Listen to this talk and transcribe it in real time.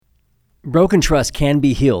Broken trust can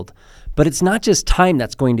be healed, but it's not just time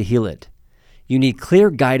that's going to heal it. You need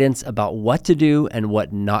clear guidance about what to do and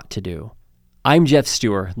what not to do. I'm Jeff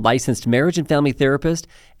Stewart, licensed marriage and family therapist,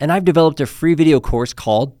 and I've developed a free video course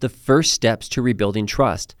called The First Steps to Rebuilding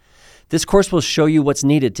Trust. This course will show you what's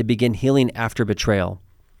needed to begin healing after betrayal.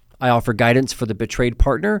 I offer guidance for the betrayed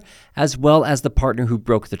partner as well as the partner who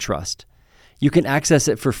broke the trust. You can access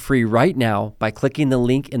it for free right now by clicking the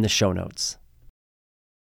link in the show notes.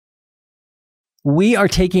 We are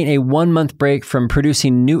taking a 1-month break from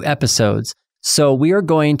producing new episodes, so we are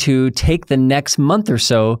going to take the next month or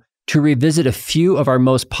so to revisit a few of our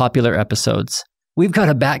most popular episodes. We've got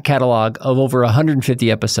a back catalog of over 150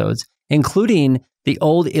 episodes, including the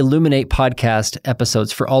old Illuminate podcast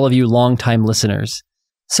episodes for all of you longtime listeners.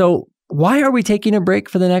 So why are we taking a break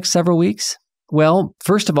for the next several weeks? Well,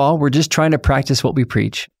 first of all, we're just trying to practice what we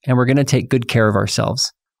preach, and we're going to take good care of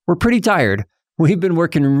ourselves. We're pretty tired. We've been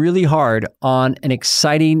working really hard on an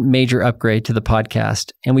exciting major upgrade to the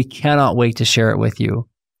podcast, and we cannot wait to share it with you.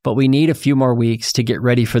 But we need a few more weeks to get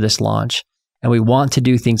ready for this launch, and we want to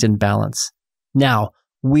do things in balance. Now,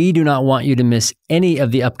 we do not want you to miss any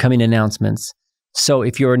of the upcoming announcements. So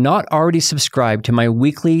if you're not already subscribed to my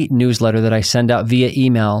weekly newsletter that I send out via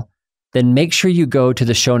email, then make sure you go to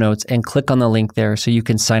the show notes and click on the link there so you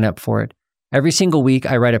can sign up for it. Every single week,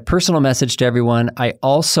 I write a personal message to everyone. I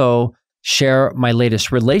also share my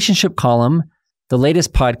latest relationship column, the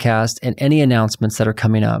latest podcast, and any announcements that are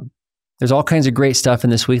coming up. There's all kinds of great stuff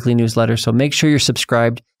in this weekly newsletter, so make sure you're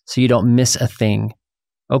subscribed so you don't miss a thing.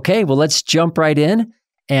 Okay, well, let's jump right in,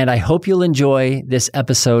 and I hope you'll enjoy this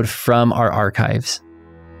episode from our archives.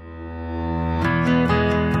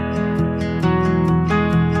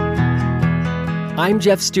 I'm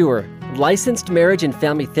Jeff Stewart, licensed marriage and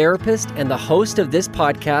family therapist and the host of this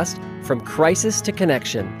podcast, From Crisis to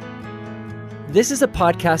Connection. This is a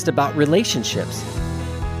podcast about relationships.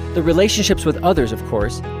 The relationships with others, of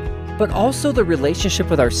course, but also the relationship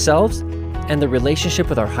with ourselves and the relationship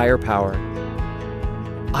with our higher power.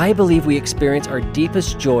 I believe we experience our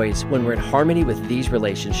deepest joys when we're in harmony with these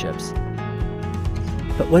relationships.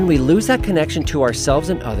 But when we lose that connection to ourselves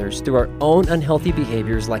and others through our own unhealthy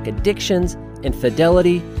behaviors like addictions,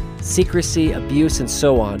 infidelity, secrecy, abuse, and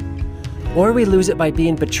so on, or we lose it by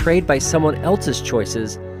being betrayed by someone else's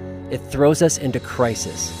choices, it throws us into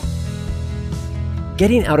crisis.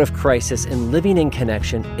 Getting out of crisis and living in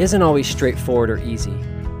connection isn't always straightforward or easy,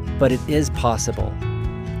 but it is possible.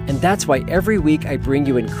 And that's why every week I bring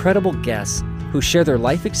you incredible guests who share their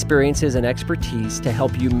life experiences and expertise to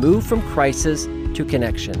help you move from crisis to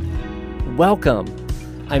connection. Welcome.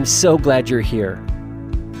 I'm so glad you're here.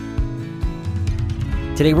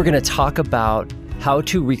 Today we're going to talk about how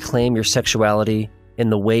to reclaim your sexuality in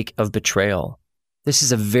the wake of betrayal. This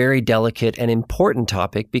is a very delicate and important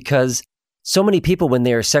topic because so many people, when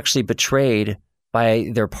they are sexually betrayed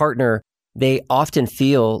by their partner, they often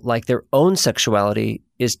feel like their own sexuality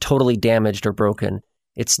is totally damaged or broken.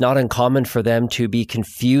 It's not uncommon for them to be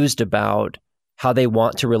confused about how they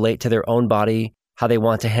want to relate to their own body, how they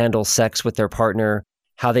want to handle sex with their partner,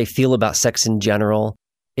 how they feel about sex in general.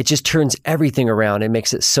 It just turns everything around and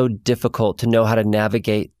makes it so difficult to know how to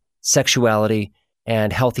navigate sexuality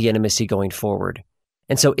and healthy intimacy going forward.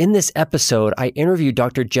 And so in this episode, I interviewed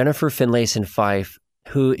Dr. Jennifer Finlayson-Fife,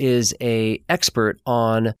 who is an expert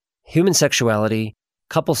on human sexuality,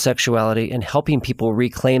 couple sexuality, and helping people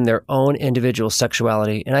reclaim their own individual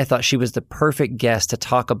sexuality. And I thought she was the perfect guest to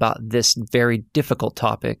talk about this very difficult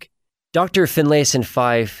topic. Dr.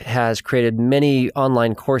 Finlayson-Fife has created many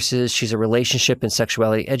online courses. She's a relationship and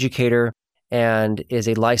sexuality educator and is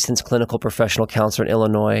a licensed clinical professional counselor in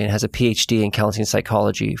Illinois and has a PhD in counseling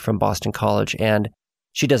psychology from Boston College. And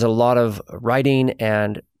she does a lot of writing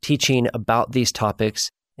and teaching about these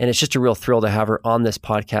topics, and it's just a real thrill to have her on this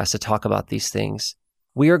podcast to talk about these things.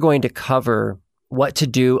 We are going to cover what to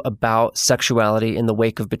do about sexuality in the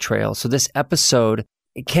wake of betrayal. So this episode,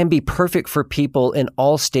 it can be perfect for people in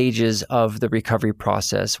all stages of the recovery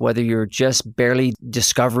process, whether you're just barely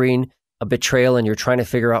discovering a betrayal and you're trying to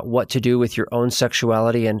figure out what to do with your own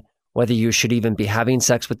sexuality and whether you should even be having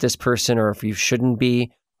sex with this person or if you shouldn't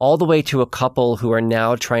be, all the way to a couple who are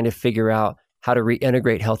now trying to figure out how to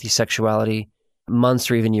reintegrate healthy sexuality months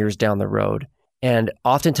or even years down the road. And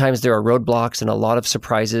oftentimes there are roadblocks and a lot of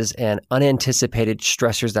surprises and unanticipated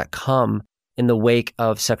stressors that come in the wake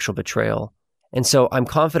of sexual betrayal. And so I'm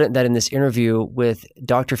confident that in this interview with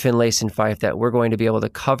Dr. Finlayson-Fife that we're going to be able to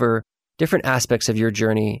cover different aspects of your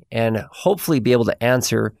journey and hopefully be able to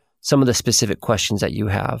answer some of the specific questions that you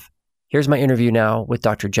have. Here's my interview now with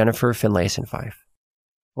Dr. Jennifer Finlayson-Fife.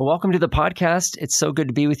 Well, welcome to the podcast. It's so good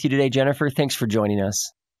to be with you today, Jennifer. Thanks for joining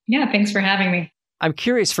us. Yeah, thanks for having me. I'm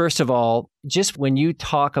curious, first of all, just when you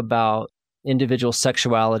talk about individual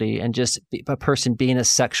sexuality and just a person being a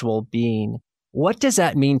sexual being, what does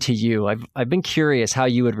that mean to you? I've been curious how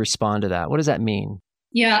you would respond to that. What does that mean?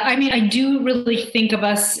 Yeah, I mean, I do really think of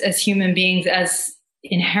us as human beings as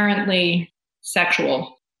inherently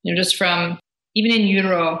sexual, just from even in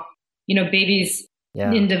utero, babies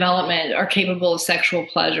in development are capable of sexual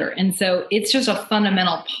pleasure. And so it's just a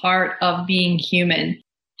fundamental part of being human.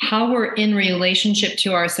 How we're in relationship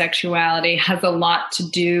to our sexuality has a lot to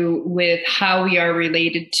do with how we are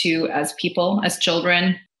related to as people, as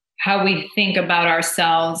children, how we think about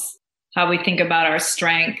ourselves, how we think about our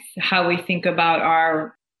strength, how we think about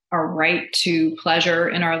our right to pleasure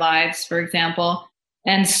in our lives, for example.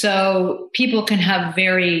 And so people can have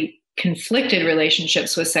very conflicted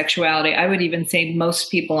relationships with sexuality. I would even say most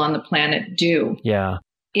people on the planet do. Yeah.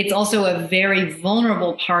 It's also a very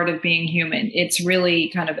vulnerable part of being human. It's really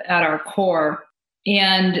kind of at our core.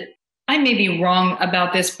 And I may be wrong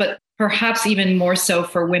about this, but perhaps even more so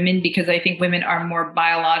for women, because I think women are more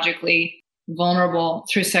biologically vulnerable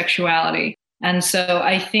through sexuality. And so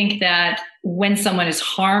I think that when someone is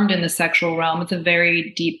harmed in the sexual realm, it's a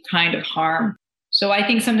very deep kind of harm. So I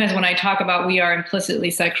think sometimes when I talk about we are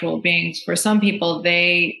implicitly sexual beings, for some people,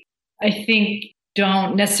 I think,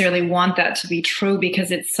 don't necessarily want that to be true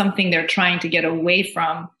because it's something they're trying to get away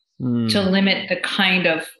from to limit the kind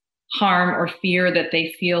of harm or fear that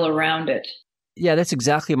they feel around it. Yeah, that's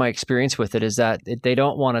exactly my experience with it, is that they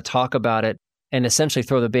don't want to talk about it and essentially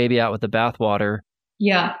throw the baby out with the bathwater.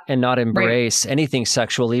 Yeah. And not embrace anything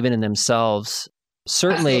sexual, even in themselves.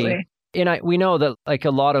 Certainly. Absolutely. And we know that like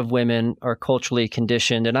a lot of women are culturally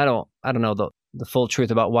conditioned, and I don't know the full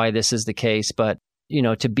truth about why this is the case, but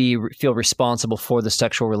to feel responsible for the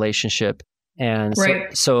sexual relationship. And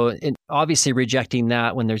so obviously rejecting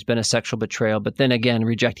that when there's been a sexual betrayal, but then again,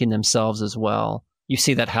 rejecting themselves as well. You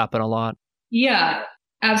see that happen a lot. Yeah,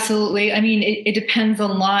 absolutely. I mean, it depends a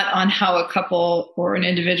lot on how a couple or an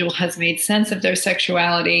individual has made sense of their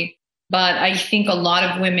sexuality. But I think a lot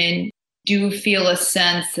of women do feel a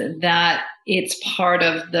sense that it's part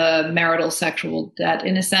of the marital sexual debt,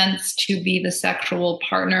 in a sense, to be the sexual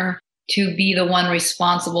partner, to be the one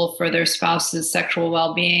responsible for their spouse's sexual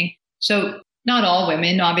well-being. So not all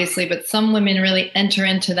women, obviously, but some women really enter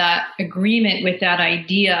into that agreement with that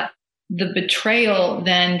idea. The betrayal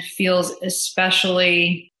then feels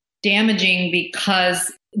especially damaging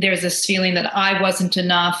because there's this feeling that I wasn't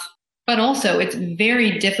enough, but also it's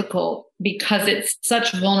very difficult because it's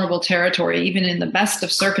such vulnerable territory, even in the best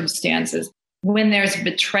of circumstances. When there's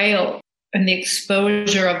betrayal and the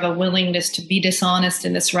exposure of a willingness to be dishonest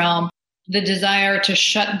in this realm, the desire to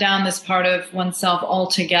shut down this part of oneself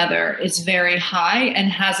altogether is very high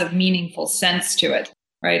and has a meaningful sense to it,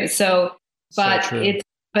 right?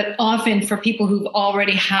 But often for people who've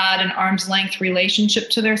already had an arm's length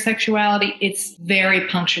relationship to their sexuality, it's very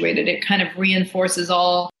punctuated. It kind of reinforces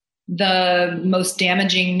all the most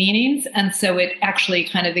damaging meanings. And so it actually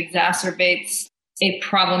kind of exacerbates a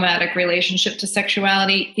problematic relationship to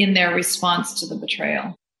sexuality in their response to the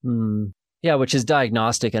betrayal. Yeah, which is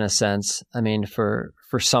diagnostic in a sense. I mean, for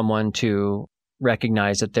someone to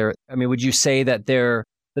recognize that would you say that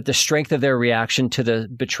that the strength of their reaction to the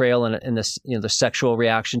betrayal and the sexual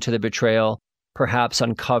reaction to the betrayal perhaps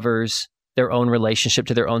uncovers their own relationship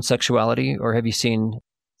to their own sexuality? Or have you seen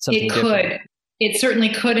something different? It certainly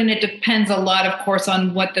could. And it depends a lot, of course,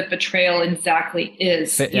 on what the betrayal exactly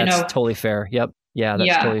is. That's totally fair. Yep. Yeah,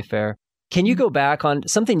 that's totally fair. Can you go back on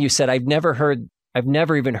something you said? I've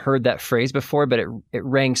never even heard that phrase before, but it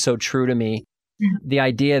rang so true to me. Mm-hmm. The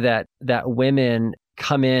idea that women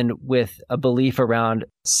come in with a belief around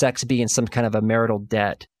sex being some kind of a marital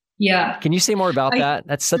debt. Yeah. Can you say more about that?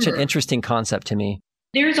 That's such an interesting concept to me.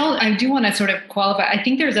 I do want to sort of qualify. I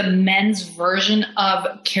think there's a men's version of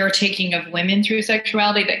caretaking of women through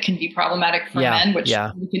sexuality that can be problematic for men, which we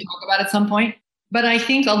can talk about at some point. But I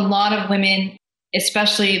think a lot of women,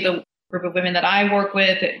 especially the group of women that I work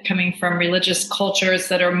with, coming from religious cultures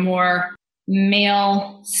that are more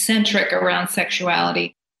male-centric around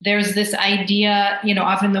sexuality, there's this idea,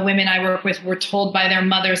 often the women I work with were told by their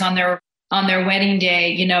mothers on their wedding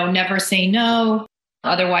day, never say no.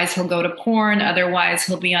 Otherwise, he'll go to porn. Otherwise,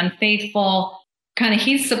 he'll be unfaithful. Kind of,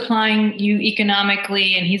 he's supplying you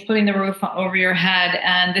economically and he's putting the roof over your head.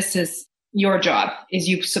 And this is your job, is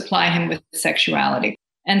you supply him with sexuality.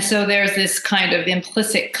 And so there's this kind of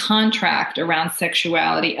implicit contract around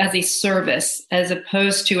sexuality as a service, as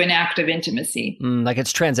opposed to an act of intimacy. Like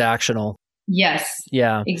it's transactional. Yes.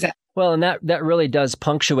 Yeah. Exactly. Well, and that really does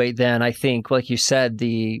punctuate then, I think, like you said,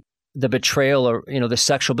 the betrayal or, the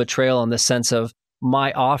sexual betrayal in the sense of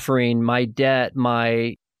my offering, my debt,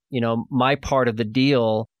 my part of the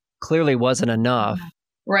deal clearly wasn't enough.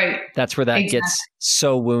 Right. That's where that gets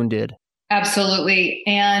so wounded. Absolutely.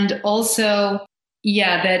 And also,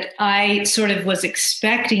 that I sort of was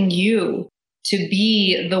expecting you to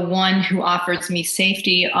be the one who offers me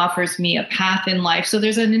safety, offers me a path in life. So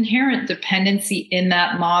there's an inherent dependency in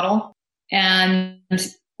that model. And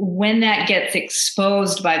when that gets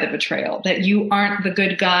exposed by the betrayal, that you aren't the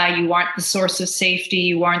good guy, you aren't the source of safety,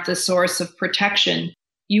 you aren't the source of protection,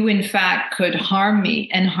 you in fact could harm me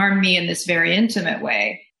and harm me in this very intimate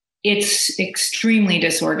way, it's extremely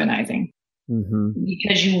disorganizing.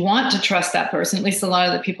 Because you want to trust that person. At least a lot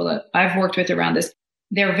of the people that I've worked with around this,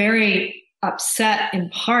 they're very upset in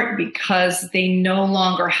part because they no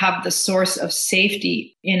longer have the source of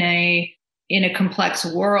safety in a complex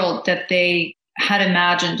world that they had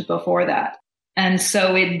imagined before that. And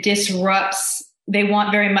so it disrupts. They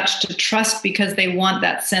want very much to trust because they want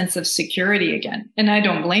that sense of security again. And I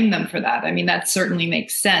don't blame them for that. I mean, that certainly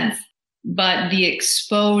makes sense. But the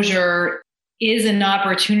exposure is an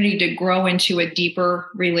opportunity to grow into a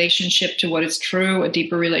deeper relationship to what is true, a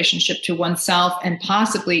deeper relationship to oneself, and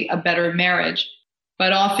possibly a better marriage.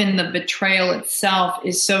 But often the betrayal itself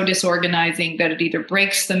is so disorganizing that it either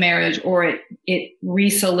breaks the marriage or it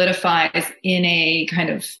re-solidifies in a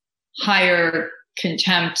kind of higher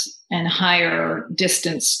contempt and higher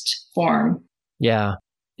distanced form. Yeah,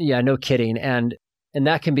 no kidding. And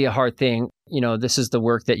that can be a hard thing. This is the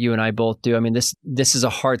work that you and I both do. I mean, this is a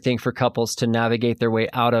hard thing for couples to navigate their way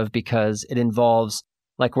out of because it involves,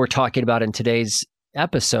 like we're talking about in today's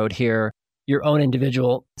episode here, your own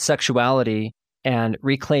individual sexuality and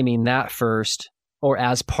reclaiming that first, or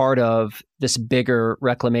as part of this bigger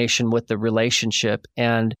reclamation with the relationship.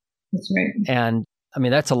 And that's right. And I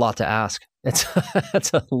mean, that's a lot to ask. That's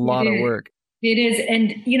a lot of work. It is.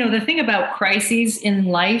 And, the thing about crises in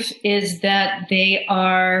life is that they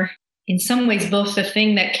are, in some ways, both the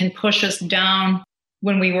thing that can push us down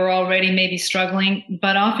when we were already maybe struggling,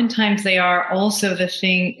 but oftentimes they are also the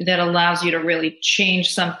thing that allows you to really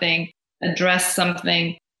change something, address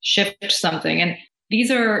something, shift something. And these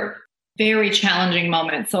are very challenging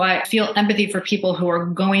moments. So I feel empathy for people who are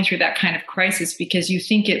going through that kind of crisis because you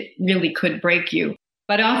think it really could break you.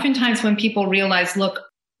 But oftentimes when people realize, look,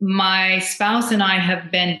 my spouse and I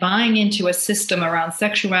have been buying into a system around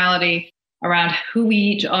sexuality, around who we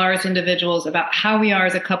each are as individuals, about how we are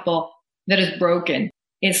as a couple that is broken.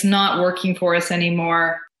 It's not working for us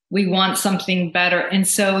anymore. We want something better. And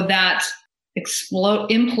so that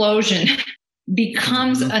implosion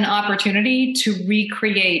becomes an opportunity to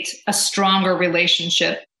recreate a stronger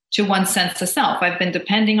relationship to one's sense of self. I've been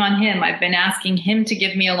depending on him. I've been asking him to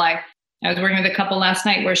give me a life. I was working with a couple last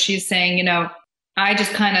night where she's saying, I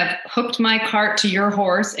just kind of hooked my cart to your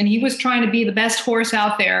horse, and he was trying to be the best horse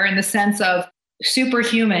out there in the sense of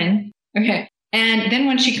superhuman. Okay. And then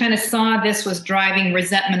when she kind of saw this was driving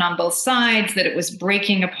resentment on both sides, that it was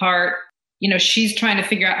breaking apart, she's trying to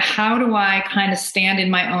figure out, how do I kind of stand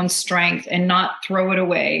in my own strength and not throw it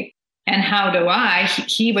away? And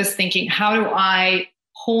he was thinking, how do I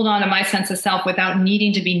hold on to my sense of self without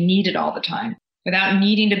needing to be needed all the time? Without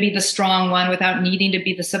needing to be the strong one, without needing to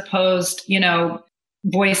be the supposed,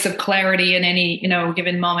 voice of clarity in any,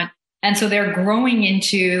 given moment. And so they're growing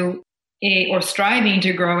into or striving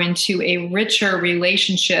to grow into a richer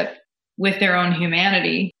relationship with their own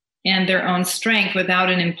humanity and their own strength without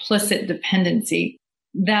an implicit dependency.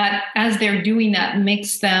 That as they're doing that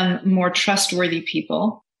makes them more trustworthy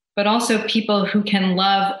people, but also people who can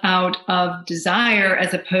love out of desire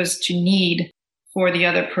as opposed to need for the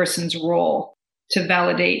other person's role to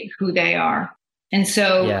validate who they are. And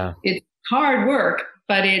so It's hard work,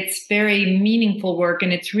 but it's very meaningful work.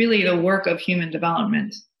 And it's really the work of human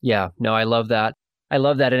development. Yeah, no, I love that.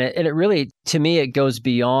 And it really, to me, it goes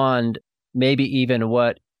beyond maybe even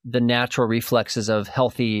what the natural reflexes of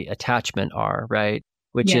healthy attachment are, right?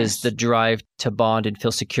 Which is the drive to bond and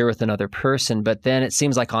feel secure with another person. But then it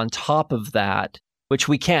seems like on top of that, which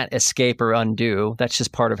we can't escape or undo, that's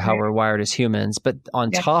just part of how we're wired as humans. But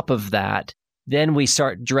on top of that, then we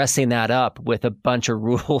start dressing that up with a bunch of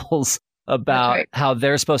rules about how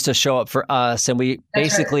they're supposed to show up for us. And we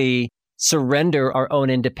basically surrender our own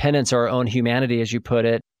independence or our own humanity, as you put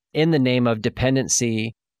it, in the name of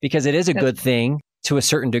dependency, because it is a good thing to a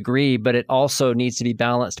certain degree, but it also needs to be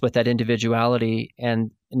balanced with that individuality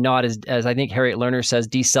and not, as I think Harriet Lerner says,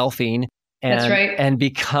 de-selfing and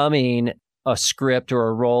becoming a script or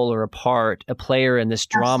a role or a player in this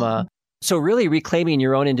drama. Absolutely. So really reclaiming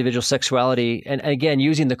your own individual sexuality, and again,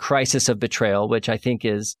 using the crisis of betrayal, which I think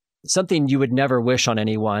is something you would never wish on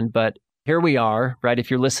anyone, but here we are, right? If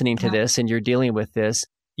you're listening to this and you're dealing with this,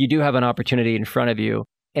 you do have an opportunity in front of you.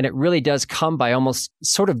 And it really does come by almost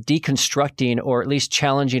sort of deconstructing or at least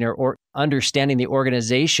challenging or understanding the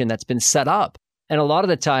organization that's been set up. And a lot of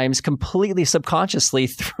the times completely subconsciously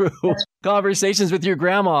through conversations with your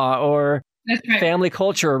grandma or family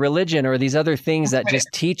culture or religion or these other things that just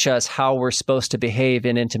teach us how we're supposed to behave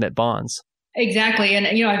in intimate bonds. Exactly. And,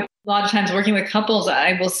 a lot of times working with couples,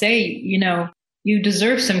 I will say, you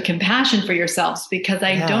deserve some compassion for yourselves because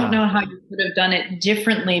I don't know how you could have done it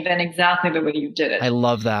differently than exactly the way you did it. I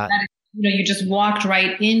love that. You just walked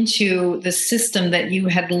right into the system that you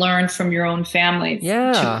had learned from your own family.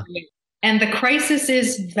 Yeah. And the crisis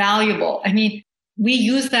is valuable. I mean, we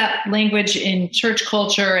use that language in church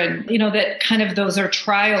culture and, that kind of those are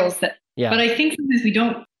trials but I think sometimes we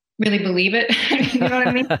don't really believe it. You know what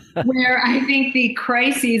I mean? Where I think the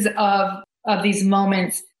crises of these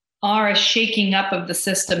moments are a shaking up of the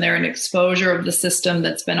system. They're an exposure of the system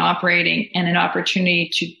that's been operating and an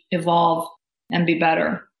opportunity to evolve and be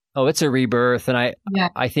better. Oh, it's a rebirth. And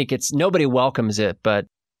I think nobody welcomes it, but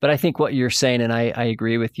I think what you're saying, and I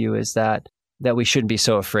agree with you, is that we shouldn't be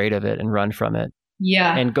so afraid of it and run from it.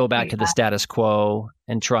 Yeah. And go back to the status quo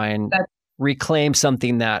and try and reclaim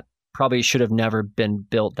something that probably should have never been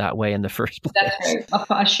built that way in the first place. That's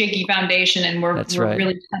right. A shaky foundation. And we're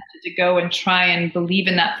really tempted to go and try and believe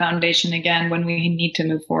in that foundation again when we need to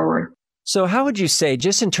move forward. So how would you say,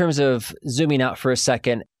 just in terms of zooming out for a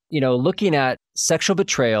second, looking at sexual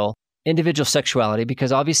betrayal, individual sexuality,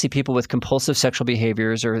 because obviously people with compulsive sexual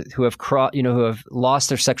behaviors or who have lost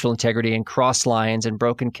their sexual integrity and crossed lines and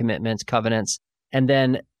broken commitments, covenants, and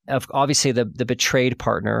then obviously the betrayed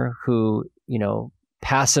partner who,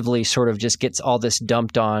 passively sort of just gets all this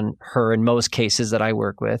dumped on her in most cases that I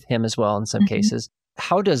work with, him as well in some cases.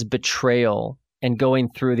 How does betrayal and going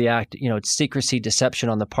through the act, secrecy, deception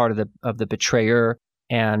on the part of the betrayer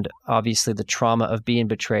and obviously the trauma of being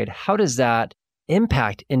betrayed, how does that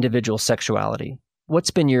impact individual sexuality? What's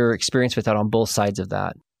been your experience with that on both sides of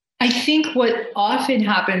that? I think what often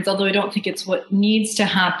happens, although I don't think it's what needs to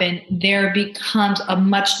happen, there becomes a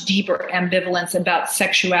much deeper ambivalence about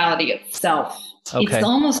sexuality itself. Okay. It's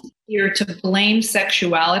almost easier to blame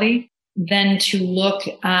sexuality than to look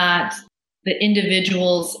at the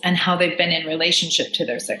individuals and how they've been in relationship to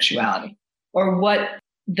their sexuality, or what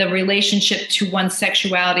the relationship to one's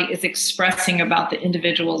sexuality is expressing about the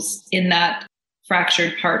individuals in that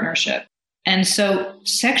fractured partnership. And so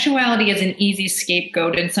sexuality is an easy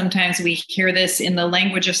scapegoat. And sometimes we hear this in the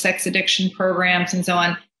language of sex addiction programs and so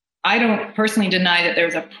on. I don't personally deny that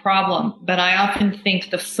there's a problem, but I often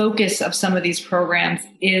think the focus of some of these programs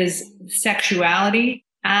is sexuality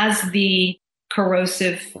as the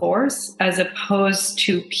corrosive force, as opposed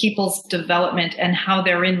to people's development and how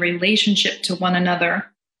they're in relationship to one another,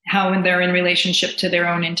 how they're in relationship to their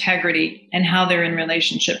own integrity, and how they're in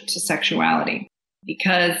relationship to sexuality.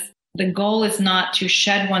 Because the goal is not to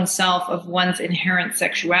shed oneself of one's inherent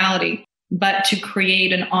sexuality, but to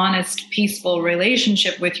create an honest, peaceful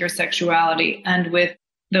relationship with your sexuality and with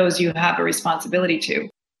those you have a responsibility to.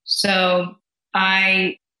 So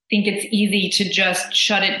I think it's easy to just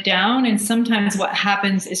shut it down. And sometimes what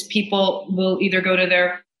happens is people will either go to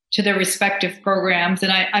their respective programs.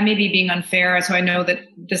 And I may be being unfair, so I know that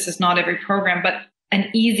this is not every program, but an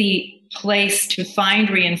easy place to find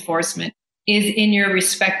reinforcement is in your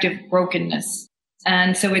respective brokenness.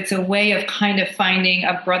 And so it's a way of kind of finding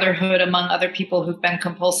a brotherhood among other people who've been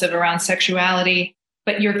compulsive around sexuality,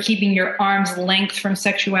 but you're keeping your arm's length from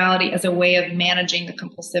sexuality as a way of managing the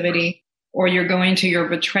compulsivity, or you're going to your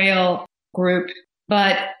betrayal group,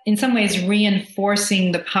 but in some ways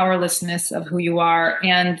reinforcing the powerlessness of who you are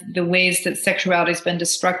and the ways that sexuality has been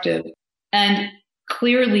destructive. And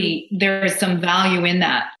clearly there is some value in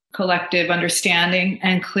that collective understanding.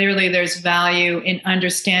 And clearly there's value in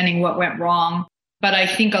understanding what went wrong. But I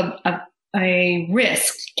think a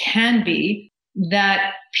risk can be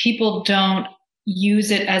that people don't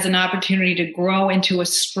use it as an opportunity to grow into a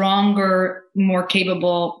stronger, more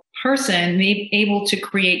capable person, able to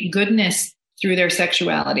create goodness through their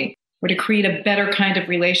sexuality, or to create a better kind of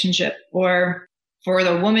relationship, or for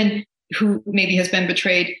the woman who maybe has been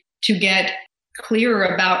betrayed to get clearer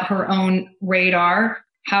about her own radar,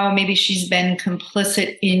 how maybe she's been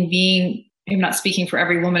complicit in being, I'm not speaking for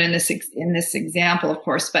every woman in this example, of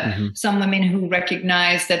course, but some women who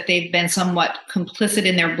recognize that they've been somewhat complicit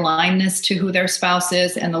in their blindness to who their spouse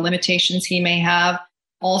is and the limitations he may have.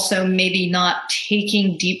 Also, maybe not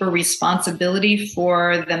taking deeper responsibility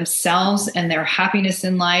for themselves and their happiness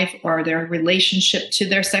in life or their relationship to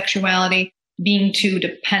their sexuality, being too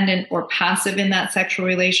dependent or passive in that sexual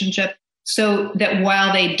relationship. So that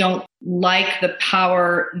while they don't like the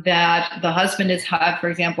power that the husband has had, for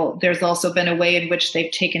example, there's also been a way in which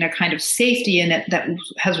they've taken a kind of safety in it that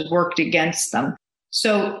has worked against them.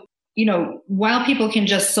 So, while people can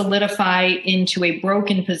just solidify into a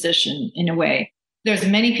broken position in a way, there's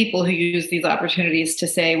many people who use these opportunities to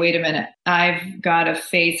say, wait a minute, I've got to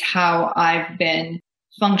face how I've been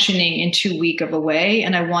functioning in too weak of a way,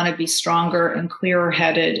 and I want to be stronger and clearer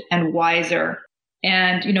headed and wiser.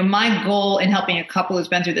 And, my goal in helping a couple who's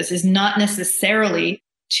been through this is not necessarily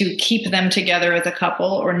to keep them together as a couple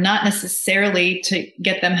or not necessarily to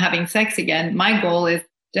get them having sex again. My goal is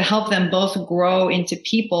to help them both grow into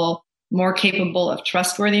people more capable of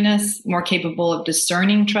trustworthiness, more capable of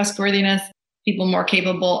discerning trustworthiness, people more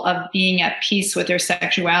capable of being at peace with their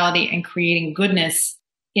sexuality and creating goodness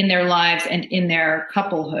in their lives and in their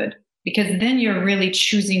couplehood. Because then you're really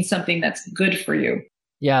choosing something that's good for you.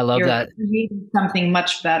 Yeah, I love you're that. creating something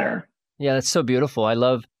much better. Yeah, that's so beautiful. I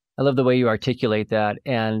love the way you articulate that.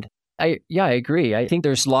 And I agree. I think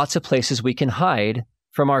there's lots of places we can hide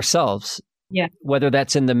from ourselves. Yeah. Whether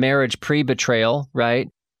that's in the marriage pre-betrayal, right?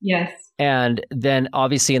 Yes. And then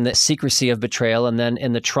obviously in the secrecy of betrayal, and then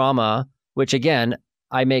in the trauma, which again,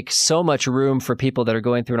 I make so much room for people that are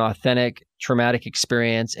going through an authentic traumatic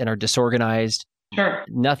experience and are disorganized. Sure.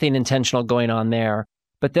 Nothing intentional going on there.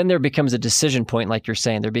 But then there becomes a decision point, like you're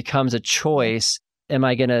saying. There becomes a choice. Am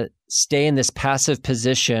I going to stay in this passive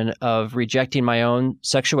position of rejecting my own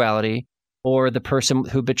sexuality or the person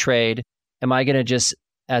who betrayed? Am I going to just,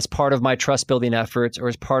 as part of my trust building efforts or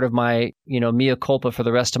as part of my, mea culpa for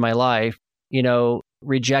the rest of my life,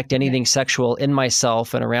 reject anything sexual in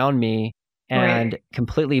myself and around me and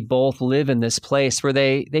completely both live in this place where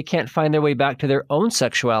they can't find their way back to their own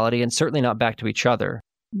sexuality and certainly not back to each other?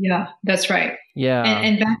 Yeah, that's right. Yeah.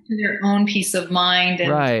 And back to their own peace of mind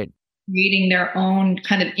and creating their own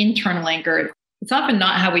kind of internal anchor. It's often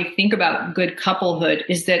not how we think about good couplehood,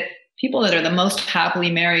 is that people that are the most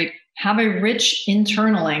happily married have a rich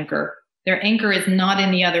internal anchor. Their anchor is not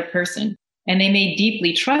in the other person. And they may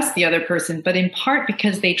deeply trust the other person, but in part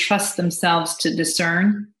because they trust themselves to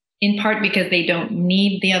discern, in part because they don't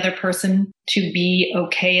need the other person to be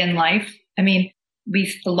okay in life. I mean,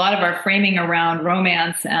 a lot of our framing around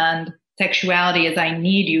romance and sexuality is, I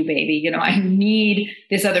need you, baby. I need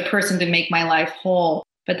this other person to make my life whole.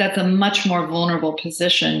 But that's a much more vulnerable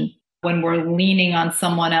position when we're leaning on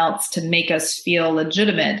someone else to make us feel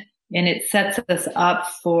legitimate. And it sets us up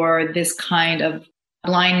for this kind of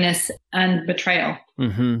blindness and betrayal,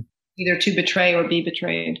 either to betray or be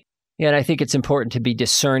betrayed. Yeah, and I think it's important to be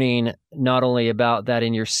discerning not only about that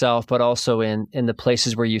in yourself, but also in the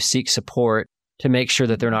places where you seek support, to make sure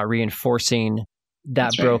that they're not reinforcing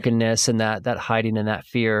that brokenness and that hiding and that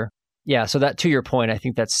fear. Yeah. So that, to your point, I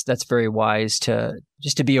think that's very wise to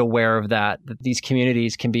be aware of that these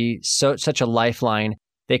communities can be such a lifeline.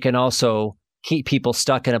 They can also keep people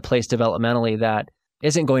stuck in a place developmentally that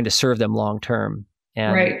isn't going to serve them long term.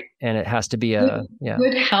 And it has to be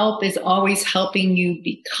good help is always helping you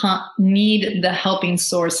need the helping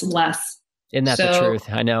source less. Isn't that the truth?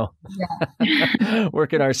 I know. Yeah.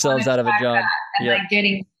 Working ourselves out of a job. And I'm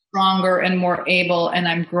getting stronger and more able, and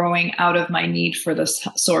I'm growing out of my need for this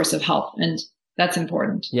source of help. And that's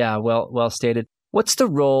important. Yeah, well stated. What's the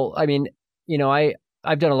role? I mean,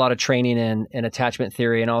 I've done a lot of training in attachment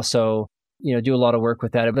theory and also, do a lot of work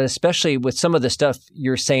with that. But especially with some of the stuff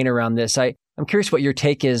you're saying around this, I'm curious what your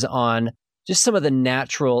take is on just some of the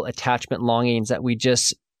natural attachment longings that we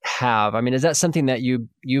just have. I mean, is that something that you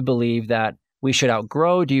believe that we should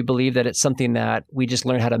outgrow? Do you believe that it's something that we just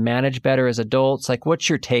learn how to manage better as adults? Like, what's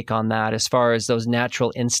your take on that as far as those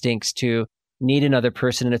natural instincts to need another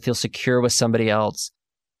person and to feel secure with somebody else?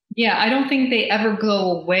 Yeah, I don't think they ever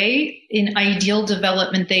go away. In ideal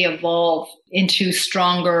development, they evolve into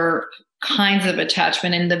stronger kinds of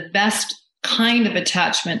attachment. And the best kind of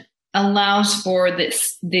attachment allows for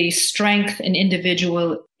the strength and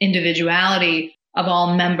individuality of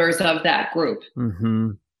all members of that group.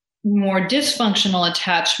 Mm-hmm. More dysfunctional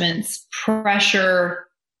attachments pressure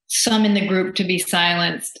some in the group to be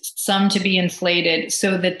silenced, some to be inflated,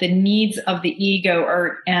 so that the needs of the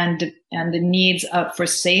ego and the needs for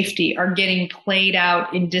safety are getting played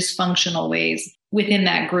out in dysfunctional ways within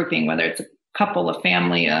that grouping, whether it's a couple, a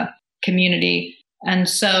family, a community. And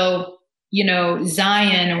so,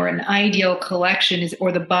 Zion, or an ideal collection,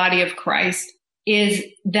 or the body of Christ, is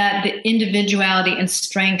that the individuality and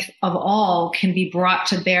strength of all can be brought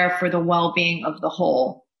to bear for the well-being of the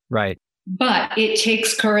whole. Right. But it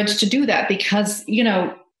takes courage to do that because,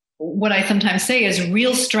 what I sometimes say is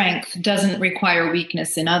real strength doesn't require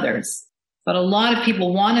weakness in others. But a lot of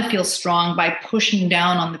people want to feel strong by pushing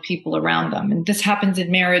down on the people around them. And this happens in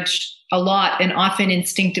marriage a lot, and often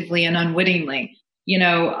instinctively and unwittingly.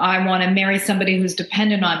 I want to marry somebody who's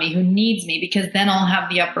dependent on me, who needs me, because then I'll have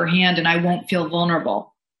the upper hand and I won't feel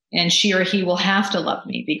vulnerable. And she or he will have to love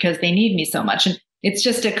me because they need me so much. And it's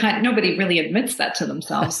just nobody really admits that to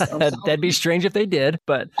themselves. That'd be strange if they did,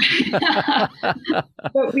 but.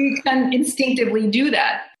 But we can instinctively do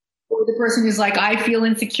that. Or the person who's like, I feel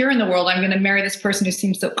insecure in the world, I'm going to marry this person who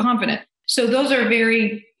seems so confident. So those are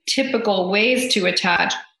very typical ways to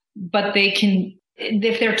attach, but they can,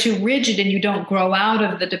 if they're too rigid and you don't grow out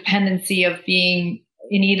of the dependency of being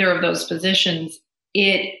in either of those positions,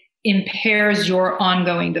 it impairs your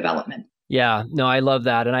ongoing development. Yeah, no, I love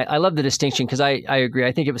that. And I love the distinction because I agree.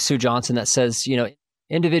 I think it was Sue Johnson that says,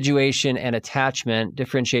 individuation and attachment,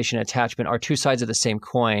 differentiation and attachment are two sides of the same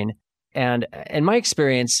coin. And in my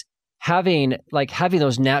experience, having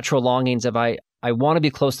those natural longings of I want to be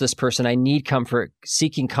close to this person, I need comfort,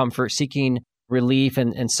 seeking relief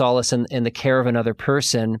and solace in the care of another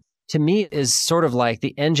person, to me is sort of like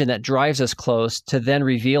the engine that drives us close to then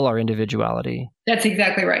reveal our individuality. That's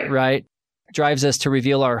exactly right. Right? Drives us to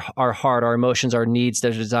reveal our heart, our emotions, our needs,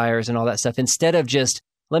 their desires, and all that stuff, instead of just,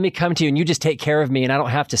 let me come to you and you just take care of me and I don't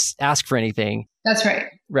have to ask for anything. That's right.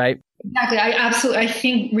 Right? Exactly. I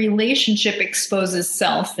think relationship exposes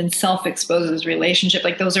self and self exposes relationship.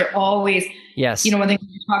 Like those are always, yes. One thing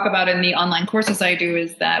we talk about in the online courses I do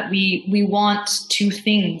is that we want two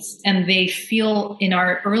things, and they feel in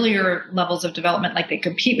our earlier levels of development like they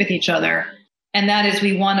compete with each other. And that is,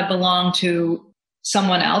 we want to belong to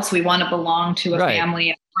someone else. We want to belong to a family,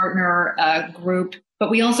 a partner, a group, but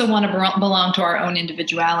we also want to belong to our own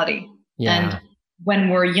individuality. Yeah. And when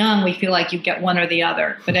we're young, we feel like you get one or the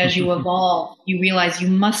other. But as you evolve, you realize you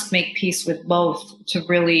must make peace with both to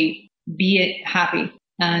really be happy.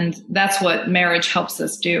 And that's what marriage helps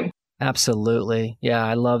us do. Absolutely. Yeah,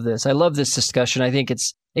 I love this. I love this discussion. I think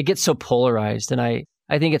it gets so polarized, and I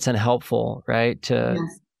think it's unhelpful, right? To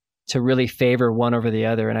really favor one over the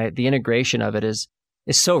other. And the integration of it is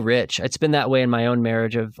so rich. It's been that way in my own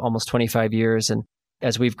marriage of almost 25 years. And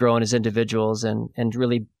as we've grown as individuals and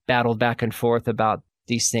really battled back and forth about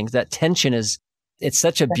these things, that tension it's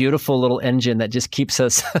such a beautiful little engine that just keeps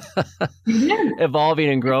us evolving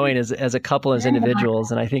and growing as a couple, as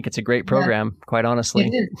individuals. And I think it's a great program, quite honestly.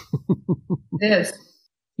 It is. It is.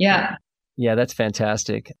 Yeah. Yeah, that's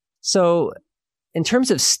fantastic. So in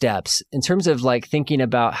terms of steps, in terms of like thinking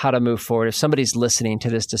about how to move forward, if somebody's listening to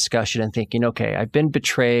this discussion and thinking, okay, I've been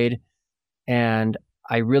betrayed and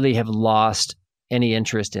I really have lost any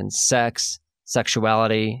interest in sex,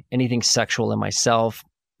 sexuality, anything sexual in myself,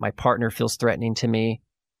 my partner feels threatening to me.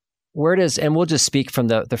 And we'll just speak from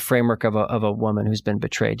the framework of a woman who's been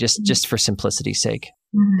betrayed, just for simplicity's sake.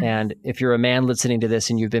 Mm-hmm. And if you're a man listening to this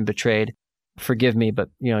and you've been betrayed, forgive me, but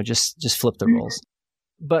just flip the rules.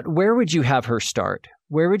 But where would you have her start?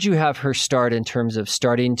 Where would you have her start in terms of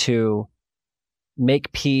starting to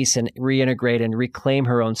make peace and reintegrate and reclaim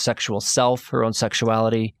her own sexual self, her own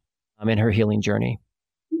sexuality in her healing journey?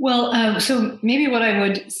 Well, so maybe what I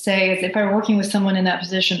would say is, if I were working with someone in that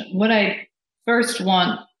position, what I first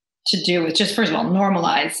want to do is just, first of all,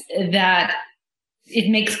 normalize that it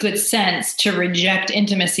makes good sense to reject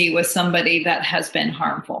intimacy with somebody that has been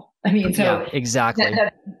harmful. I mean, so yeah, exactly.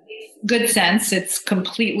 That good sense. It's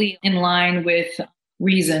completely in line with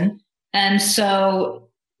reason. And so,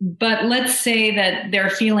 but let's say that they're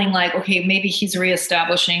feeling like, okay, maybe he's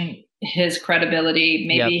reestablishing his credibility.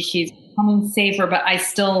 Maybe he's becoming safer, but I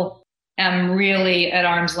still am really at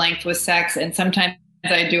arm's length with sex. And sometimes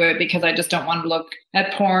I do it because I just don't want to look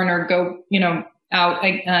at porn or go, out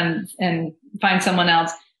and find someone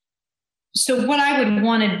else. So what I would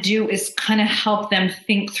want to do is kind of help them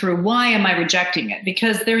think through, why am I rejecting it?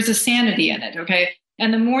 Because there's a sanity in it. Okay.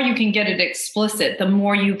 And the more you can get it explicit, the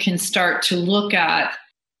more you can start to look at,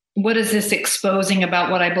 what is this exposing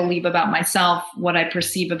about what I believe about myself, what I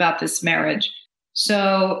perceive about this marriage?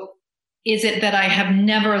 So is it that I have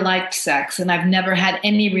never liked sex and I've never had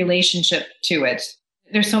any relationship to it?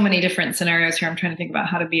 There's so many different scenarios here. I'm trying to think about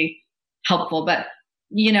how to be helpful, but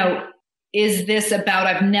is this about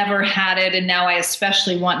I've never had it and now I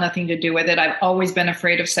especially want nothing to do with it? I've always been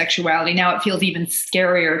afraid of sexuality. Now it feels even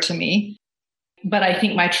scarier to me. But I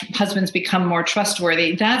think my husband's become more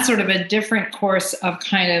trustworthy. That's sort of a different course of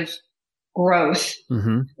kind of growth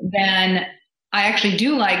than I actually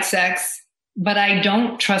do like sex, but I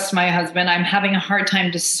don't trust my husband. I'm having a hard time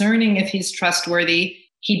discerning if he's trustworthy.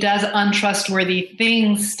 He does untrustworthy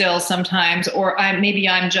things still sometimes, or maybe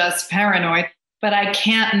I'm just paranoid. but I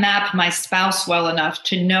can't map my spouse well enough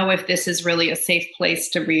to know if this is really a safe place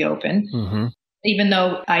to reopen. Mm-hmm. Even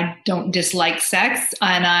though I don't dislike sex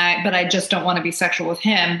but I just don't want to be sexual with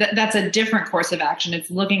him. That's a different course of action. It's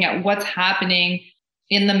looking at what's happening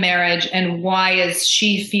in the marriage and why is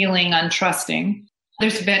she feeling untrusting.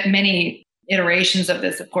 There's been many iterations of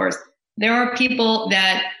this, of course. There are people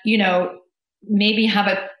that, maybe have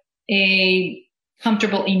a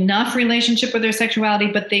comfortable enough relationship with their sexuality,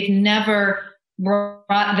 but they've never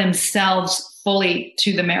brought themselves fully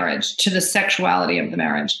to the marriage, to the sexuality of the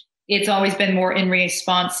marriage. It's always been more in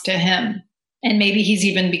response to him. And maybe he's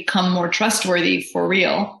even become more trustworthy for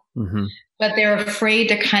real. Mm-hmm. But they're afraid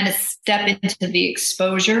to kind of step into the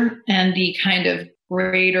exposure and the kind of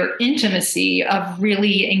greater intimacy of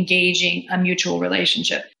really engaging a mutual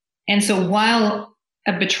relationship. And so while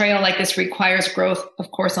a betrayal like this requires growth, of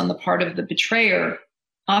course, on the part of the betrayer,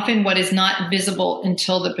 often what is not visible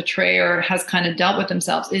until the betrayer has kind of dealt with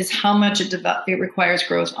themselves is how much it requires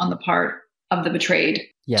growth on the part of the betrayed.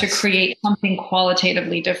 Yes. To create something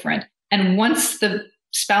qualitatively different. And once the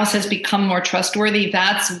spouse has become more trustworthy,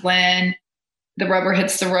 that's when the rubber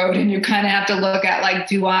hits the road and you kind of have to look at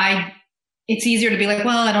it's easier to be like,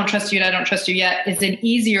 well, I don't trust you and I don't trust you yet. It's an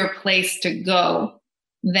easier place to go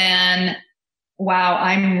than, wow,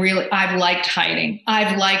 I've liked hiding.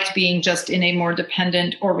 I've liked being just in a more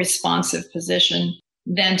dependent or responsive position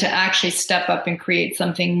than to actually step up and create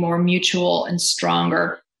something more mutual and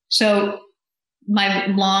stronger. So my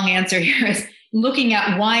long answer here is looking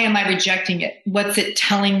at why am I rejecting it? What's it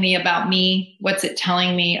telling me about me? What's it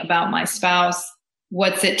telling me about my spouse?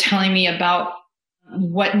 What's it telling me about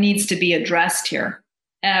what needs to be addressed here?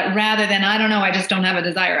 Rather than, I don't know, I just don't have a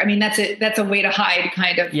desire. I mean, that's it. That's a way to hide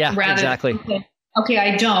kind of. Yeah, rather exactly. Than, okay,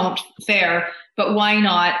 I don't, fair, but why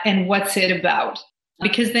not? And what's it about?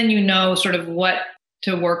 Because then you know sort of what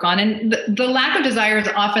to work on. And the lack of desire is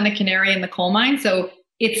often the canary in the coal mine. So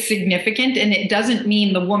it's significant and it doesn't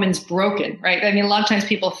mean the woman's broken, right? I mean, a lot of times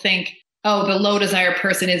people think, oh, the low desire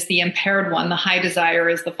person is the impaired one. The high desire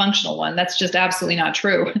is the functional one. That's just absolutely not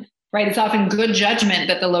true, right? It's often good judgment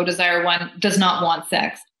that the low desire one does not want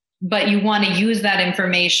sex, but you want to use that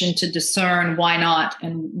information to discern why not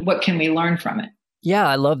and what can we learn from it. Yeah,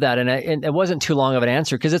 I love that. And it wasn't too long of an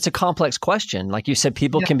answer because it's a complex question. Like you said,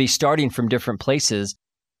 people can be starting from different places.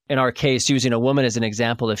 In our case, using a woman as an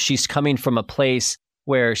example, if she's coming from a place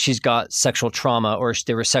where she's got sexual trauma or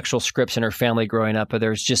there were sexual scripts in her family growing up, or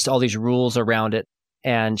there's just all these rules around it,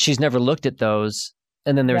 and she's never looked at those,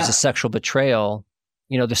 and then there's a sexual betrayal,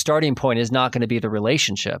 the starting point is not going to be the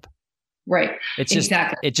relationship. Right. It's just,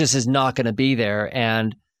 exactly. It just is not going to be there.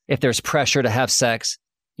 And if there's pressure to have sex,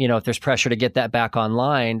 if there's pressure to get that back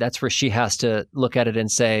online, that's where she has to look at it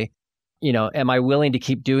and say, am I willing to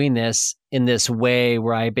keep doing this in this way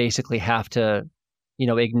where I basically have to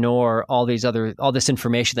ignore all this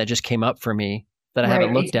information that just came up for me that I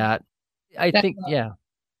haven't looked at. I think. Yeah.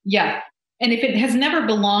 And if it has never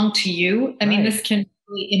belonged to you, I mean, this can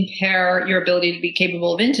really impair your ability to be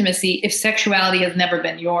capable of intimacy if sexuality has never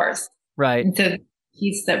been yours. Right. And so the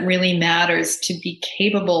piece that really matters to be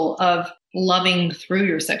capable of loving through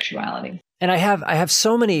your sexuality. And I have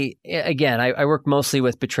so many, again, I work mostly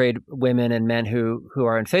with betrayed women and men who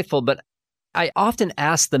are unfaithful, but I often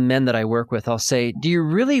ask the men that I work with, I'll say, do you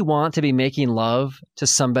really want to be making love to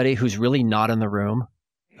somebody who's really not in the room,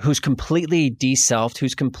 who's completely de-selfed,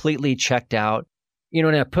 who's completely checked out?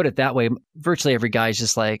 And I put it that way, virtually every guy's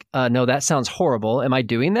just like, no, that sounds horrible. Am I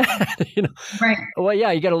doing that? Right. Well,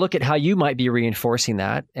 yeah, you got to look at how you might be reinforcing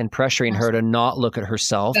that and pressuring her to not look at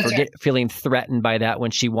herself or feeling threatened by that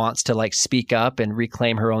when she wants to speak up and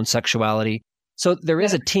reclaim her own sexuality. So there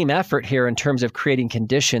is a team effort here in terms of creating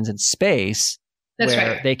conditions and space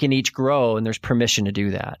where they can each grow and there's permission to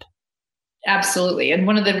do that. Absolutely. And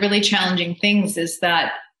one of the really challenging things is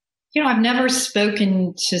that, I've never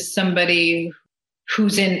spoken to somebody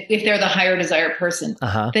who's if they're the higher desire person,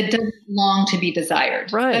 that doesn't long to be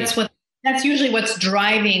desired. Right. That's usually what's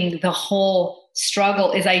driving the whole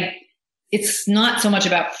struggle it's not so much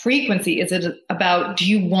about frequency. It's about, do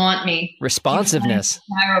you want me? Responsiveness.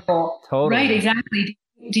 Desirable. Totally. Right, exactly.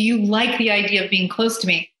 Do you like the idea of being close to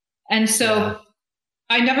me? And so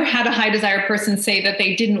I never had a high desire person say that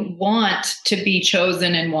they didn't want to be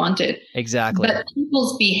chosen and wanted. Exactly. But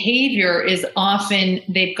people's behavior is often,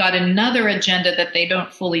 they've got another agenda that they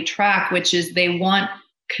don't fully track, which is they want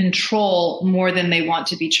control more than they want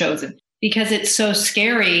to be chosen. Because it's so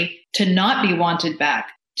scary to not be wanted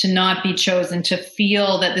back, to not be chosen, to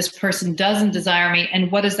feel that this person doesn't desire me.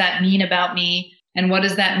 And what does that mean about me? And what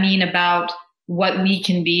does that mean about what we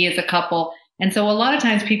can be as a couple? And so a lot of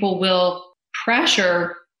times people will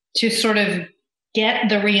pressure to sort of get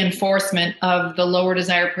the reinforcement of the lower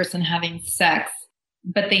desire person having sex,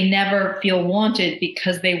 but they never feel wanted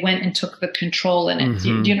because they went and took the control in it.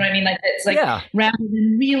 Mm-hmm. Do you know what I mean? Like, it's like, rather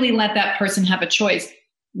than really let that person have a choice,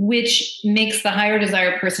 which makes the higher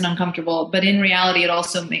desire person uncomfortable. But in reality, it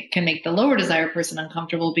also can make the lower desire person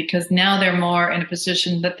uncomfortable, because now they're more in a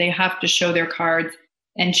position that they have to show their cards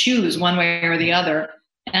and choose one way or the other.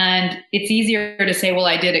 And it's easier to say, well,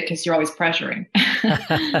 I did it because you're always pressuring,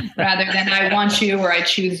 rather than I want you, or I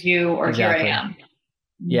choose you, or Exactly. here I am.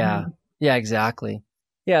 Yeah. Yeah, exactly.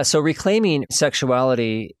 Yeah. So reclaiming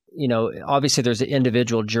sexuality, obviously there's an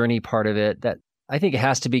individual journey part of it that I think it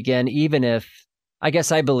has to begin, even if, I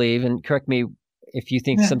guess I believe, and correct me if you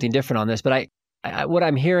think something different on this, but I what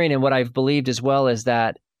I'm hearing and what I've believed as well is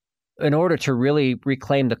that in order to really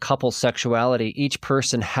reclaim the couple's sexuality, each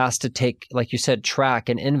person has to take, like you said, track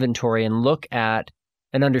and inventory and look at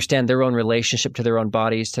and understand their own relationship to their own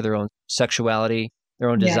bodies, to their own sexuality, their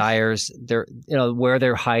own desires, their, where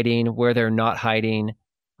they're hiding, where they're not hiding.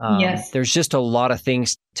 There's just a lot of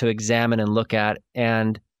things to examine and look at.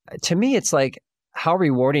 And to me, it's like, how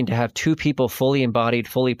rewarding to have two people fully embodied,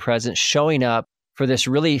 fully present, showing up for this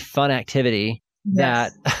really fun activity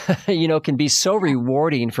that, can be so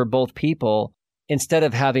rewarding for both people, instead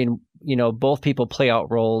of having, both people play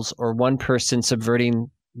out roles, or one person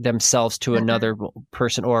subverting themselves to another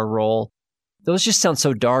person or a role. Those just sound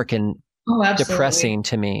so dark and depressing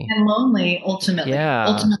to me. And lonely, ultimately. Yeah.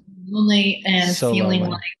 Ultimately lonely, and So feeling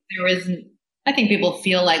lonely. like there isn't, I think people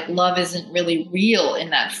feel like love isn't really real in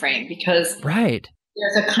that frame, because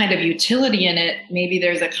there's a kind of utility in it. Maybe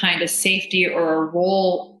there's a kind of safety or a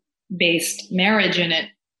role-based marriage in it,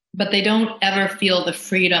 but they don't ever feel the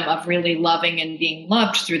freedom of really loving and being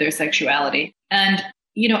loved through their sexuality. And,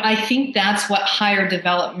 I think that's what higher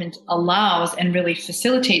development allows and really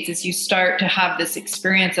facilitates, is you start to have this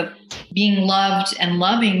experience of being loved and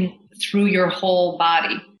loving through your whole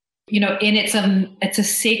body. And it's a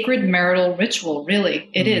sacred marital ritual, really.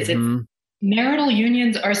 It is. Marital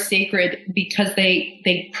unions are sacred because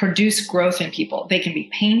they produce growth in people. They can be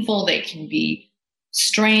painful. They can be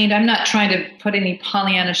strained. I'm not trying to put any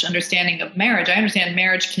Pollyannish understanding of marriage. I understand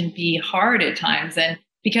marriage can be hard at times, and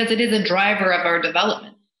because it is a driver of our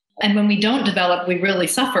development. And when we don't develop, we really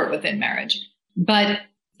suffer within marriage. But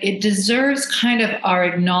it deserves kind of our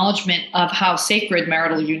acknowledgement of how sacred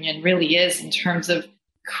marital union really is, in terms of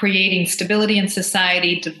creating stability in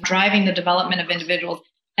society, driving the development of individuals.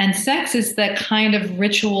 And sex is the kind of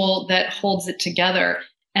ritual that holds it together.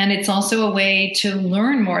 And it's also a way to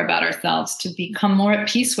learn more about ourselves, to become more at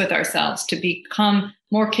peace with ourselves, to become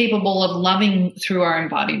more capable of loving through our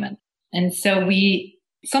embodiment. And so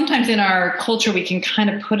sometimes in our culture, we can kind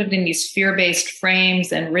of put it in these fear-based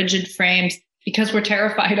frames and rigid frames because we're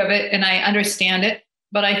terrified of it. And I understand it.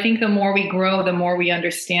 But I think the more we grow, the more we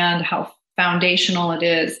understand how foundational it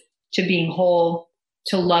is to being whole,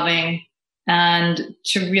 to loving, and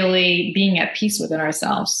to really being at peace within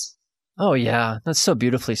ourselves. Oh yeah, that's so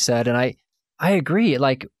beautifully said. And I agree.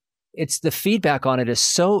 Like, it's the feedback on it is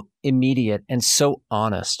so immediate and so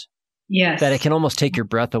honest. That it can almost take your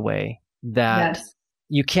breath away, that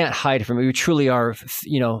you can't hide from it. You truly are,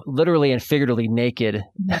 literally and figuratively naked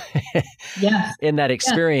in that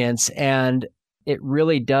experience. And it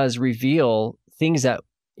really does reveal things that,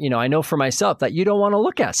 I know for myself that you don't want to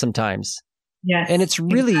look at sometimes. And it's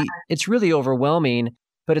really overwhelming,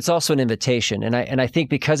 but it's also an invitation. And I think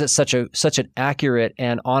because it's such an accurate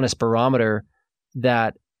and honest barometer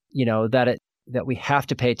that, that we have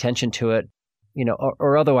to pay attention to it,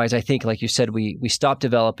 or otherwise, I think, like you said, we stop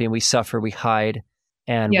developing, we suffer, we hide,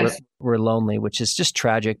 and we're lonely, which is just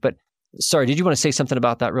tragic. But sorry, did you want to say something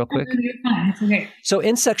about that real quick? No, you're fine. It's okay. So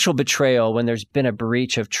in sexual betrayal, when there's been a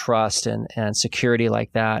breach of trust and security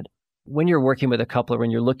like that, when you're working with a couple, or when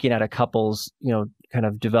you're looking at a couple's, kind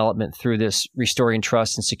of development through this restoring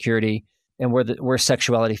trust and security, and where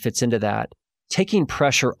sexuality fits into that, taking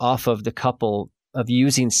pressure off of the couple of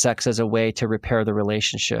using sex as a way to repair the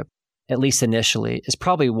relationship, at least initially, is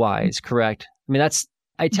probably wise, correct? I mean,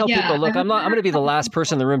 I tell people, look, I'm going to be the last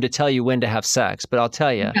person in the room to tell you when to have sex, but I'll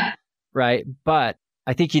tell you, right? But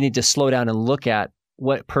I think you need to slow down and look at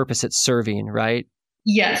what purpose it's serving, right?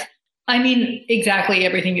 Yes. I mean, exactly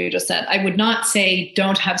everything you just said. I would not say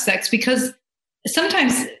don't have sex, because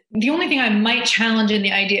sometimes the only thing I might challenge in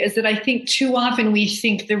the idea is that I think too often we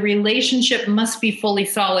think the relationship must be fully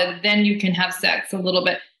solid, then you can have sex a little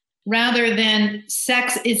bit, rather than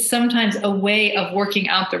sex is sometimes a way of working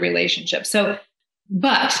out the relationship. So,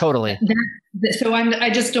 but totally. So I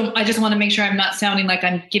just want to make sure I'm not sounding like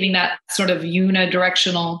I'm giving that sort of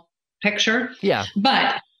unidirectional picture. Yeah.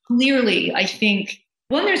 But clearly, I think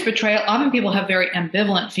When there's betrayal, often people have very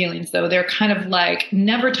ambivalent feelings, though. They're kind of like,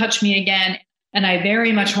 never touch me again. And I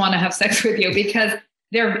very much want to have sex with you, because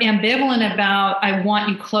they're ambivalent about, I want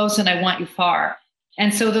you close and I want you far.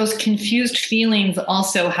 And so those confused feelings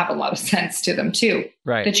also have a lot of sense to them too.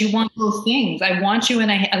 Right. That you want both things. I want you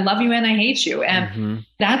and I love you and I hate you. And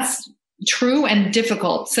that's true and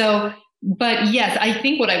difficult. So, but yes, I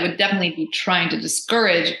think what I would definitely be trying to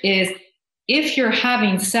discourage is if you're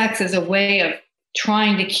having sex as a way of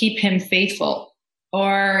trying to keep him faithful,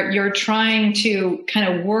 or you're trying to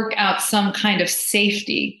kind of work out some kind of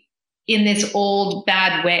safety in this old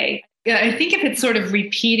bad way. I think if it's sort of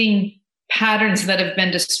repeating patterns that have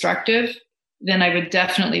been destructive, then I would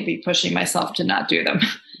definitely be pushing myself to not do them.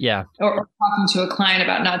 Yeah. or talking to a client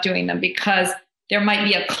about not doing them, because there might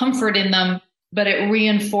be a comfort in them, but it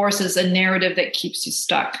reinforces a narrative that keeps you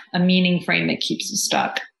stuck, a meaning frame that keeps you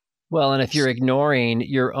stuck. Well, and if you're ignoring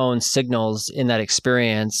your own signals in that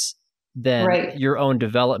experience, then your own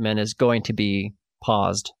development is going to be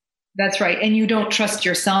paused. That's right. And you don't trust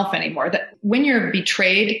yourself anymore. That when you're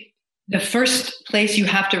betrayed, the first place you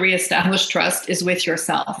have to reestablish trust is with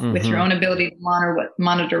yourself, with your own ability to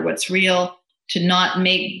monitor what's real, to not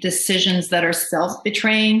make decisions that are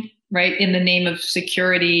self-betraying, right, in the name of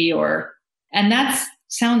security and that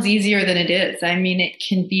sounds easier than it is. I mean, it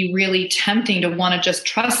can be really tempting to want to just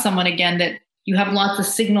trust someone again, that you have lots of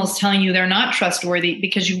signals telling you they're not trustworthy,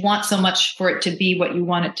 because you want so much for it to be what you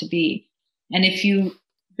want it to be. And if you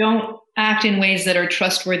don't act in ways that are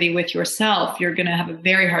trustworthy with yourself, you're going to have a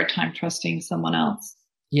very hard time trusting someone else.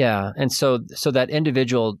 Yeah. And so that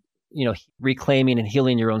individual, reclaiming and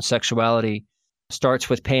healing your own sexuality starts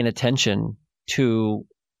with paying attention to,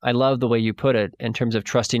 I love the way you put it, in terms of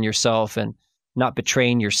trusting yourself and not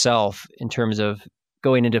betraying yourself in terms of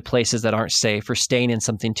going into places that aren't safe or staying in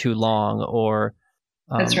something too long, or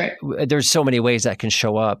that's right. There's so many ways that can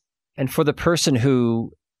show up. And for the person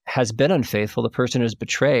who has been unfaithful, the person who's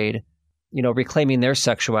betrayed, reclaiming their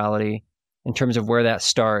sexuality in terms of where that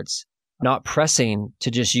starts, not pressing to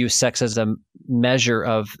just use sex as a measure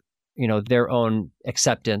of, their own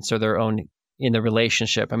acceptance or their own in the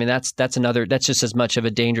relationship. I mean, that's just as much of a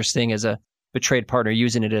dangerous thing as a betrayed partner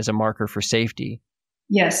using it as a marker for safety.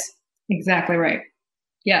 Yes, exactly right.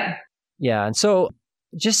 Yeah. Yeah. And so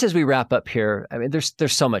just as we wrap up here, I mean, there's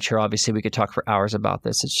so much here. Obviously, we could talk for hours about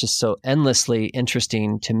this. It's just so endlessly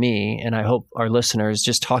interesting to me. And I hope our listeners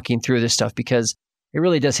just talking through this stuff, because it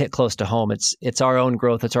really does hit close to home. It's our own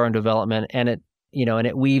growth. It's our own development. And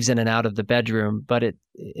it weaves in and out of the bedroom, but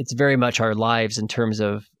it's very much our lives in terms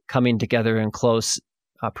of coming together in close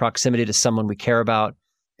proximity to someone we care about,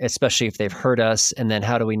 especially if they've hurt us. And then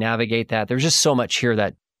how do we navigate that? There's just so much here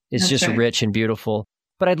that is just rich and beautiful.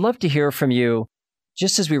 But I'd love to hear from you,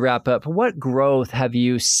 just as we wrap up, what growth have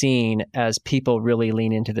you seen as people really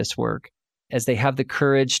lean into this work, as they have the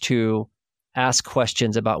courage to ask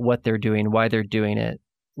questions about what they're doing, why they're doing it,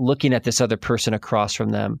 looking at this other person across from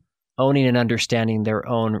them, owning and understanding their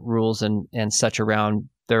own rules and such around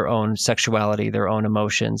their own sexuality, their own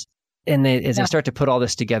emotions. And as they start to put all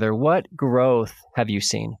this together, what growth have you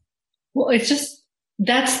seen? Well,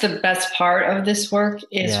 that's the best part of this work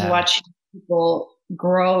is watching people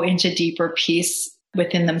grow into deeper peace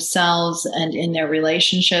within themselves and in their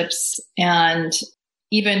relationships, and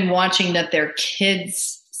even watching that their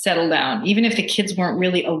kids settle down, even if the kids weren't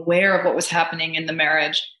really aware of what was happening in the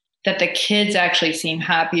marriage, that the kids actually seem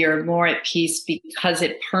happier, more at peace, because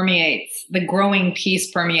the growing peace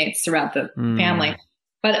permeates throughout the family.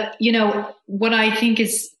 But, what I think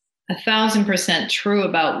is 1,000% true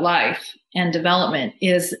about life and development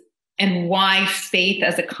and why faith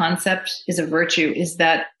as a concept is a virtue, is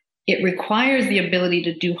that it requires the ability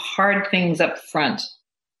to do hard things up front,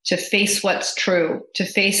 to face what's true, to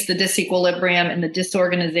face the disequilibrium and the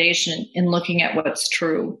disorganization in looking at what's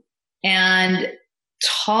true, and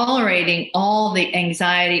tolerating all the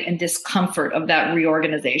anxiety and discomfort of that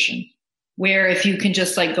reorganization. Where if you can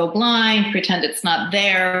just go blind, pretend it's not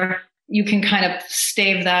there, you can kind of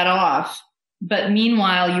stave that off. But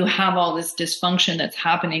meanwhile, you have all this dysfunction that's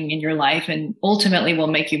happening in your life and ultimately will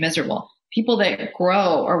make you miserable. People that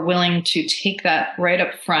grow are willing to take that right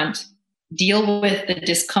up front, deal with the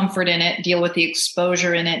discomfort in it, deal with the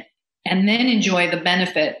exposure in it, and then enjoy the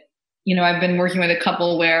benefit. I've been working with a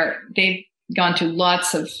couple where they've gone to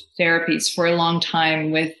lots of therapies for a long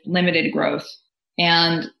time with limited growth.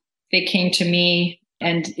 And they came to me,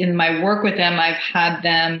 and in my work with them, I've had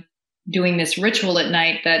them doing this ritual at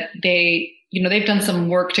night that they've done some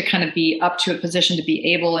work to kind of be up to a position to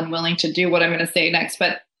be able and willing to do what I'm going to say next,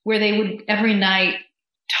 but where they would every night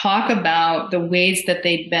talk about the ways that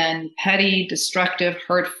they'd been petty, destructive,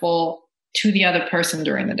 hurtful, to the other person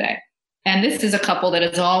during the day. And this is a couple that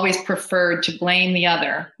has always preferred to blame the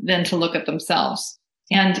other than to look at themselves.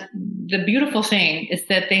 And the beautiful thing is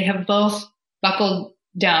that they have both buckled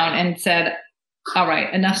down and said, all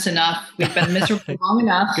right, enough's enough. We've been miserable long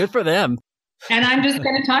enough. Good for them. And I'm just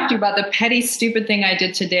going to talk to you about the petty, stupid thing I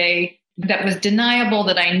did today that was deniable,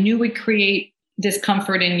 that I knew would create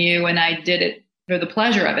discomfort in you. And I did it for the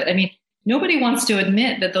pleasure of it. I mean, nobody wants to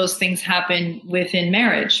admit that those things happen within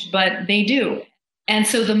marriage, but they do. And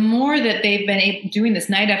so the more that they've been doing this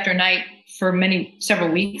night after night for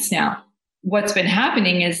several weeks now, what's been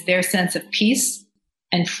happening is their sense of peace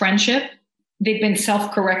and friendship. They've been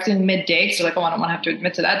self-correcting midday. So like, oh, I don't want to have to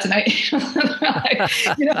admit to that tonight.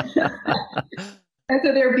 And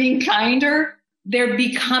so they're being kinder. They're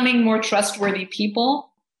becoming more trustworthy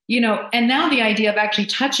people, and now the idea of actually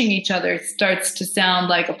touching each other starts to sound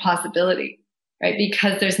like a possibility, right?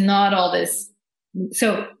 Because there's not all this.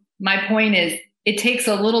 So my point is, it takes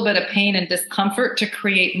a little bit of pain and discomfort to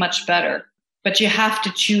create much better, but you have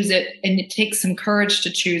to choose it, and it takes some courage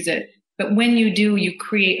to choose it. But when you do, you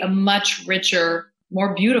create a much richer,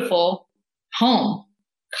 more beautiful home,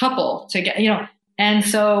 couple to get, And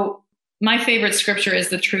so my favorite scripture is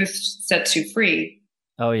the truth sets you free.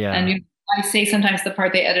 Oh, yeah. And I say sometimes the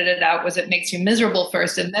part they edited out was it makes you miserable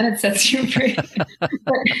first and then it sets you free.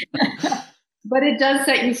 But it does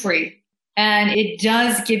set you free. And it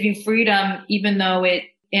does give you freedom, even though it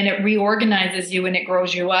reorganizes you and it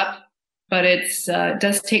grows you up. But it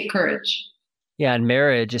does take courage. Yeah, and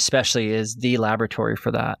marriage especially is the laboratory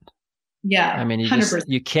for that. Yeah, I mean, 100%.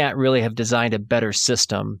 You can't really have designed a better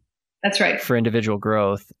system. That's right. For individual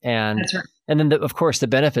growth. And that's right. And then, of course, the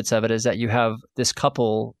benefits of it is that you have this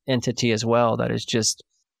couple entity as well that is just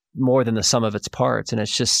more than the sum of its parts. And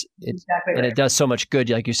it's just, exactly right. And it does so much good,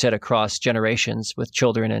 like you said, across generations with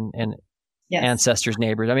children and yes. ancestors,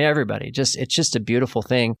 neighbors. I mean, everybody. It's just a beautiful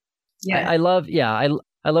thing. Yeah. I love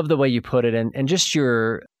the way you put it, and just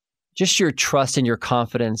your trust and your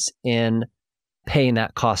confidence in paying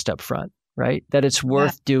that cost up front, right? That it's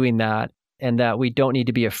worth doing that, and that we don't need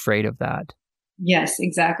to be afraid of that. Yes,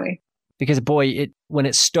 exactly. Because boy, when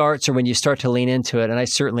it starts, or when you start to lean into it, and I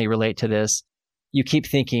certainly relate to this, you keep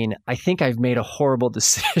thinking, I think I've made a horrible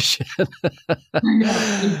decision.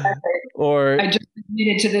 Exactly. Or I just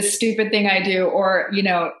admitted to this stupid thing I do, or,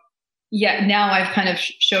 now I've kind of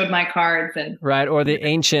showed my cards. And right. Or the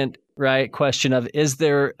ancient, right, question of, is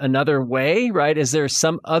there another way, right? Is there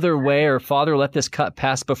some other way, or Father, let this cup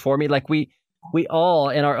pass before me? Like we all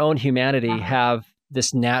in our own humanity have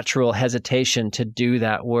this natural hesitation to do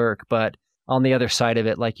that work. But on the other side of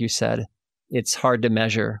it, like you said, it's hard to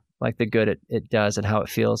measure like the good it does and how it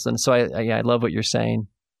feels. And so I love what you're saying.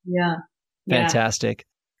 Yeah. Fantastic.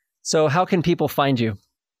 So how can people find you?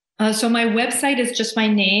 So my website is just my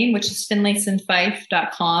name, which is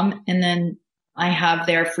finlaysonfife.com. And then I have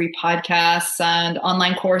their free podcasts and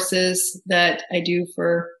online courses that I do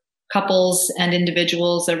for couples and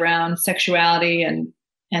individuals around sexuality and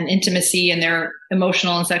intimacy and their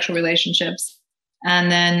emotional and sexual relationships.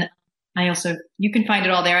 And then you can find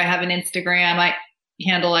it all there. I have an Instagram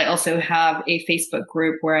handle. I also have a Facebook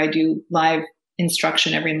group where I do live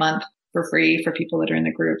instruction every month for free for people that are in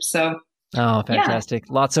the group. So, fantastic.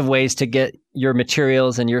 Yeah. Lots of ways to get your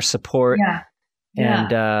materials and your support. Yeah.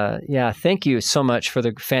 And thank you so much for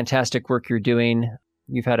the fantastic work you're doing.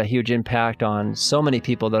 You've had a huge impact on so many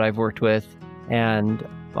people that I've worked with, and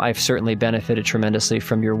I've certainly benefited tremendously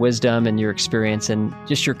from your wisdom and your experience and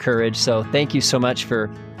just your courage. So thank you so much for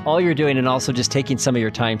all you're doing, and also just taking some of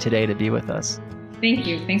your time today to be with us. Thank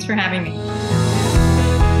you. Thanks for having me.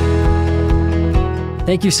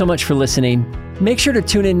 Thank you so much for listening. Make sure to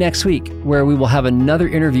tune in next week, where we will have another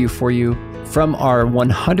interview for you from our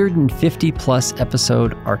 150 plus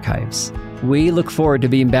episode archives. We look forward to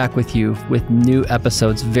being back with you with new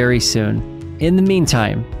episodes very soon. In the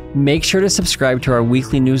meantime, make sure to subscribe to our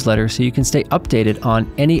weekly newsletter so you can stay updated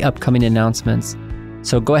on any upcoming announcements.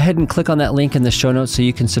 So go ahead and click on that link in the show notes so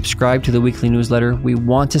you can subscribe to the weekly newsletter. We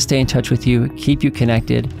want to stay in touch with you, keep you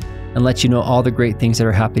connected, and let you know all the great things that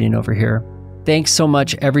are happening over here. Thanks so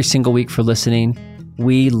much every single week for listening.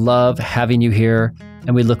 We love having you here,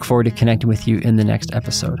 and we look forward to connecting with you in the next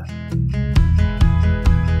episode.